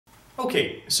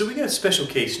Okay, so we got a special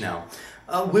case now.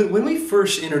 When we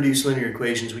first introduced linear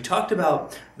equations, we talked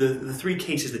about the three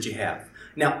cases that you have.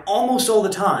 Now, almost all the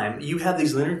time, you have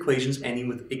these linear equations ending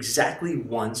with exactly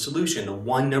one solution, the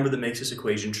one number that makes this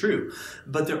equation true.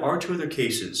 But there are two other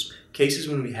cases. Cases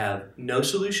when we have no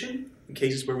solution, and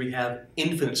cases where we have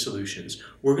infinite solutions.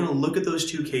 We're going to look at those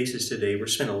two cases today. We're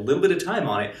spending a little bit of time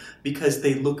on it because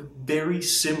they look very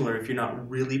similar if you're not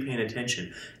really paying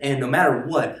attention. And no matter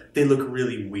what, they look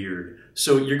really weird.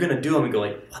 So you're going to do them and go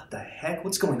like, what the heck?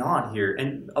 What's going on here?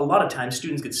 And a lot of times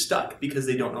students get stuck because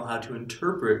they don't know how to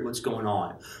interpret what's going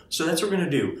on. So that's what we're going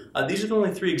to do. These are the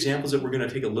only three examples that we're going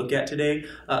to take a look at today.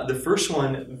 The first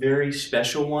one, very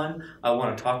special one, I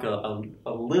want to talk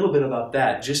a little bit about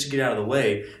that just to get out of the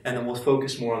way, and then we'll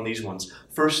focus more on these ones.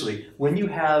 Firstly, when you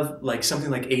have like something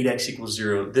like 8x equals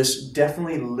 0, this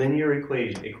definitely linear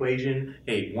equation,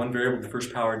 hey, one variable, the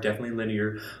first power, definitely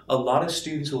linear. A lot of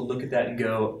students will look at that and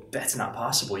go, that's not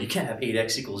possible. You can't have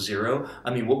 8x equals 0.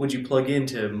 I mean, what would you plug in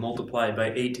to multiply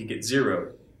by 8 to get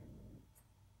 0?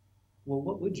 Well,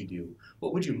 what would you do?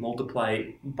 What would you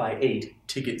multiply by 8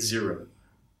 to get 0?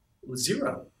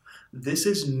 0. This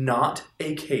is not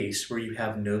a case where you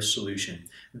have no solution.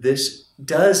 This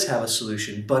does have a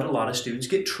solution, but a lot of students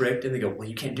get tricked and they go, well,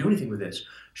 you can't do anything with this.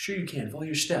 Sure you can, follow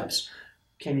your steps.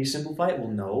 Can you simplify it? Well,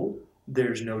 no.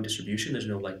 There's no distribution, there's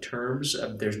no like terms,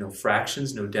 there's no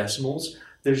fractions, no decimals,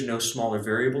 there's no smaller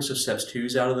variable, so steps 2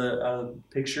 is out of the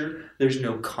picture. There's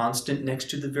no constant next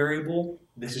to the variable.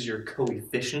 This is your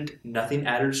coefficient, nothing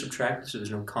added or subtracted, so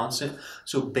there's no constant.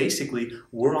 So basically,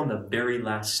 we're on the very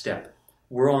last step.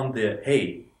 We're on the,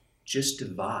 hey, just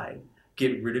divide.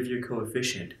 Get rid of your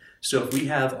coefficient. So if we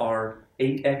have our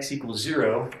 8x equals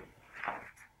 0,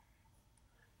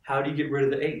 how do you get rid of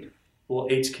the 8? Well,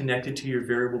 8's connected to your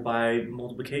variable by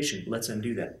multiplication. Let's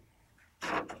undo that.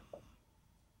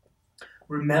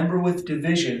 Remember with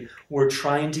division, we're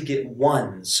trying to get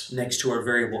ones next to our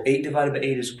variable. 8 divided by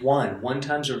 8 is 1. 1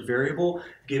 times our variable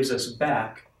gives us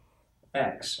back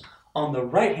x. On the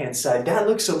right-hand side, that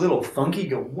looks a little funky.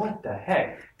 Go, what the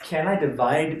heck? Can I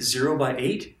divide 0 by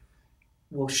 8?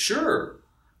 Well, sure.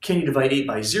 Can you divide 8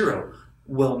 by 0?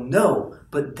 Well, no,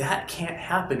 but that can't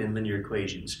happen in linear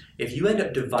equations. If you end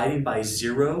up dividing by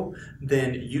 0,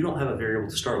 then you don't have a variable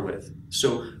to start with.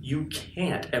 So you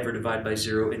can't ever divide by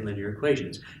 0 in linear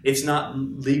equations. It's not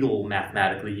legal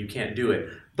mathematically, you can't do it.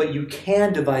 But you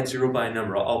can divide 0 by a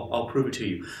number. I'll prove it to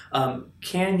you.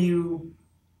 Can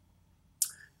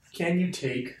you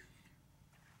take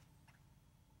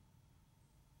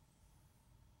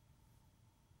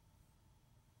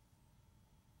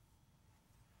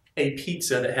a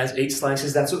pizza that has 8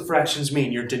 slices? That's what fractions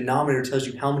mean. Your denominator tells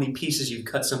you how many pieces you've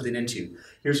cut something into.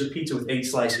 Here's a pizza with 8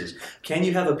 slices. Can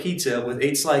you have a pizza with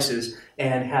 8 slices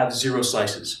and have 0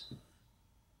 slices?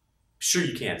 Sure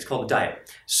you can. It's called a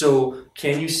diet. So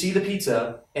can you see the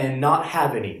pizza and not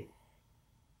have any?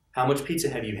 How much pizza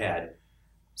have you had?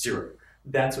 0.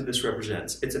 That's what this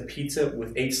represents. It's a pizza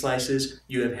with 8 slices.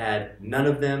 You have had none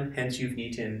of them, hence you've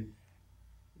eaten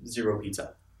 0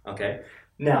 pizza. Okay?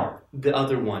 Now, the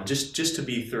other one, just to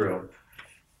be thorough.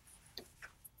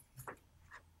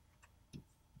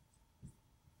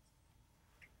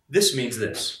 This means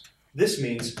this. This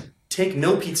means take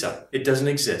no pizza. It doesn't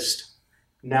exist.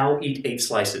 Now eat 8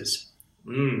 slices.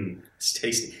 It's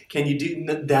tasty. Can you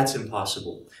do, that's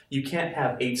impossible. You can't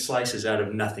have 8 slices out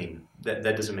of nothing. That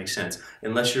doesn't make sense.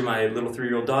 Unless you're my little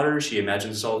 3-year-old daughter, she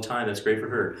imagines this all the time, that's great for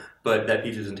her. But that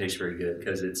pizza doesn't taste very good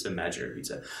because it's imaginary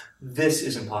pizza. This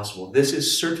is impossible. This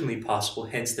is certainly possible,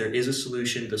 hence there is a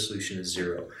solution. The solution is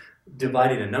 0.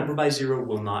 Dividing a number by 0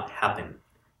 will not happen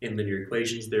in linear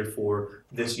equations, therefore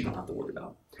this you don't have to worry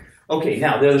about. Okay,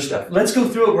 now the other stuff. Let's go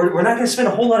through it. We're not going to spend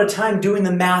a whole lot of time doing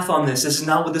the math on this. This is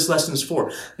not what this lesson is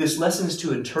for. This lesson is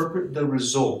to interpret the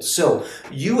results. So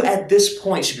you at this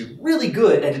point should be really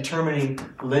good at determining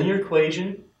linear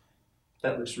equation.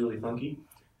 That looks really funky.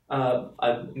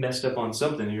 I messed up on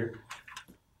something here.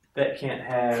 That can't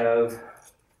have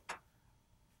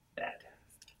that.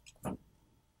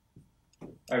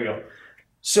 There we go.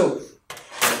 So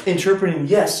interpreting,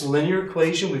 yes, linear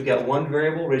equation, we've got one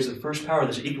variable raised to the first power,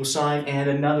 there's an equal sign, and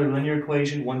another linear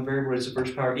equation, one variable raised to the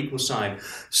first power, equal sign.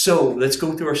 So let's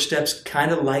go through our steps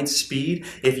kind of light speed.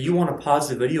 If you want to pause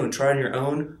the video and try it on your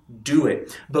own, do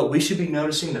it. But we should be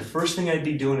noticing the first thing I'd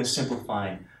be doing is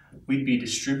simplifying. We'd be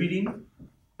distributing.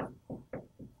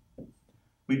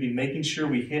 We'd be making sure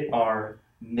we hit our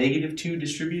 -2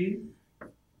 distributing.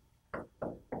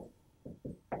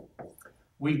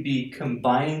 We'd be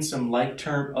combining some like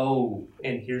term. Oh,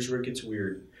 and here's where it gets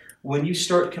weird. When you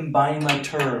start combining like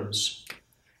terms,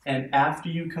 and after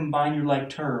you combine your like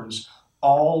terms,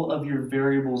 all of your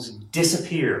variables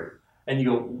disappear. And you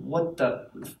go, what the,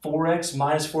 4x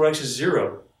minus 4x is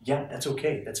 0. Yeah, that's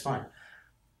okay, that's fine.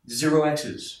 0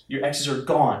 x's, your x's are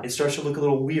gone. It starts to look a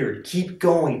little weird. Keep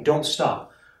going, don't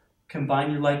stop.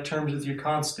 Combine your like terms with your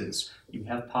constants. You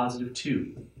have positive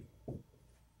 2.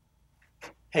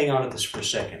 Hang on to this for a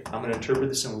second. I'm going to interpret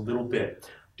this in a little bit.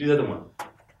 Do the other one.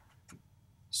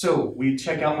 So we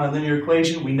check out my linear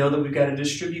equation. We know that we've got to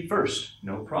distribute first.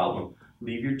 No problem.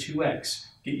 Leave your 2x.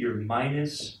 Get your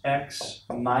minus x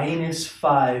minus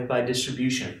 5 by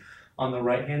distribution. On the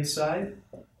right-hand side,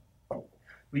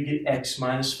 we get x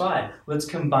minus 5. Let's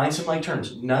combine some like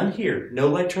terms. None here. No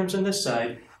like terms on this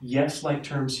side. Yes like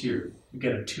terms here. We've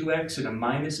got a 2x and a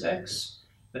minus x.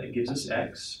 That gives us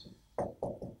x.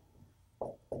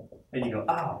 And you go,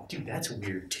 oh, dude, that's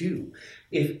weird too.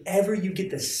 If ever you get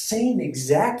the same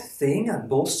exact thing on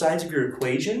both sides of your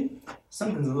equation,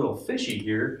 something's a little fishy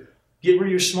here. Get rid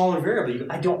of your smaller variable. You go,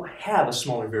 I don't have a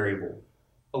smaller variable.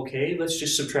 Okay, let's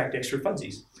just subtract x for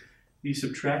funsies. You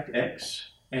subtract x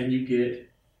and you get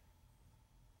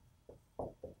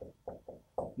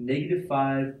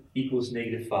 -5 equals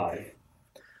 -5.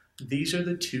 These are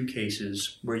the two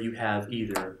cases where you have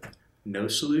either no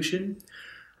solution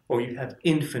or you have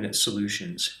infinite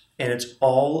solutions. And it's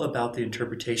all about the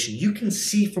interpretation. You can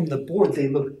see from the board they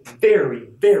look very,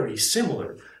 very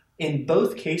similar. In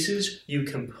both cases, you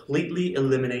completely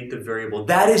eliminate the variable.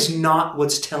 That is not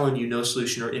what's telling you no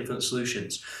solution or infinite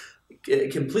solutions.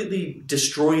 Completely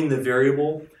destroying the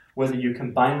variable, whether you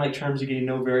combine like terms and getting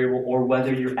no variable, or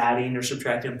whether you're adding or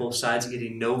subtracting on both sides and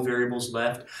getting no variables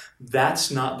left, that's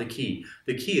not the key.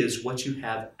 The key is what you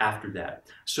have after that.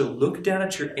 So look down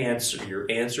at your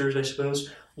answers, I suppose.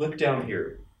 Look down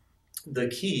here. The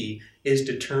key is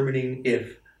determining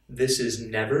if this is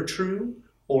never true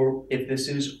or if this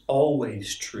is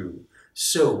always true.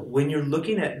 So when you're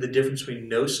looking at the difference between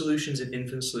no solutions and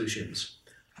infinite solutions,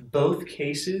 both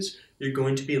cases, you're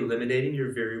going to be eliminating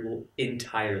your variable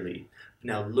entirely.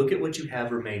 Now look at what you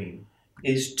have remaining.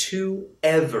 Is 2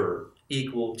 ever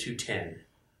equal to 10?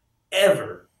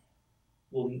 Ever?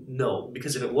 Well, no,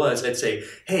 because if it was, I'd say,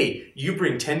 hey, you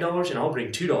bring $10 and I'll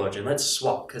bring $2 and let's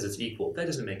swap because it's equal. That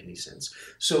doesn't make any sense.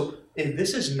 So if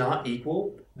this is not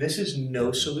equal, this is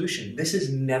no solution. This is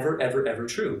never, ever, ever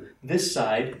true. This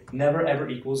side never, ever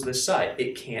equals this side.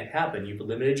 It can't happen. You've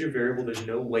eliminated your variable. There's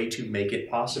no way to make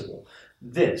it possible.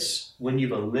 This, when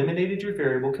you've eliminated your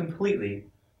variable completely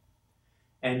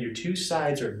and your two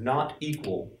sides are not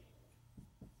equal,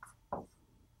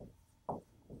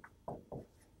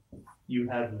 you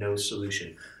have no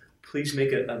solution. Please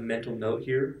make a mental note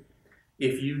here.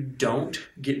 If you don't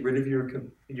get rid of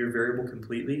your variable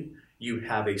completely, you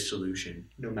have a solution,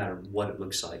 no matter what it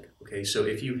looks like. Okay, so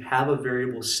if you have a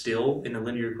variable still in a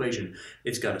linear equation,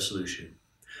 it's got a solution.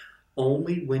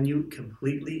 Only when you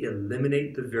completely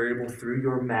eliminate the variable through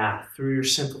your math, through your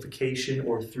simplification,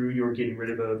 or through your getting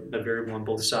rid of a variable on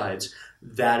both sides,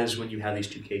 that is when you have these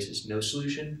two cases, no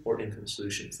solution or infinite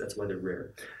solutions. That's why they're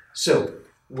rare. So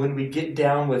when we get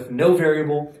down with no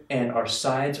variable and our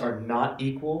sides are not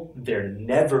equal, they're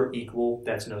never equal,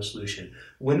 that's no solution.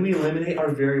 When we eliminate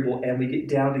our variable and we get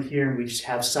down to here and we just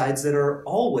have sides that are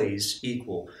always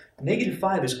equal,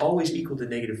 -5 is always equal to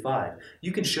 -5.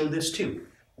 You can show this too.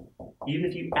 Even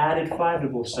if you added 5 to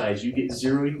both sides, you get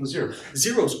 0 equals 0.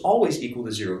 0 is always equal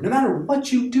to 0. No matter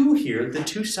what you do here, the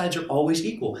two sides are always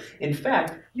equal. In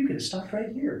fact, you could have stopped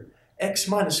right here. X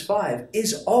minus 5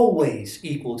 is always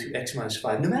equal to x minus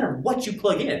 5, no matter what you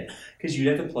plug in, because you'd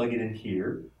have to plug it in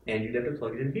here, and you'd have to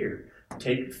plug it in here.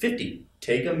 Take 50,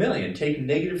 take 1,000,000, take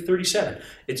 -37.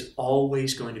 It's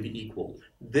always going to be equal.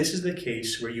 This is the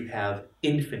case where you have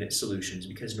infinite solutions,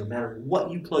 because no matter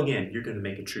what you plug in, you're going to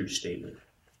make a true statement.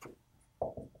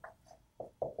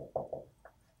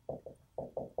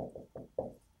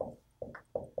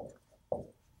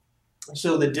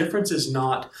 So the difference is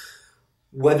not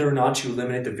whether or not you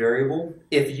eliminate the variable.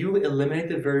 If you eliminate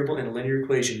the variable in a linear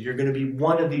equation, you're going to be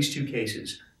one of these two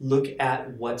cases. Look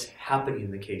at what's happening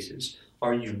in the cases.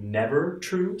 Are you never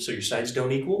true, so your sides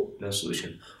don't equal? No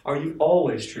solution. Are you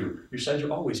always true? Your sides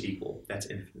are always equal. That's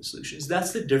infinite solutions.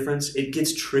 That's the difference. It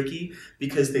gets tricky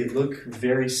because they look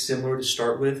very similar to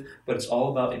start with, but it's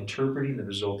all about interpreting the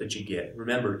result that you get.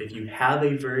 Remember, if you have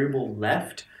a variable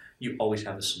left, you always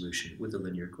have a solution with the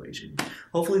linear equation.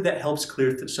 Hopefully that helps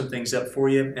clear some things up for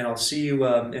you, and I'll see you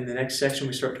in the next section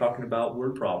we start talking about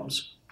word problems.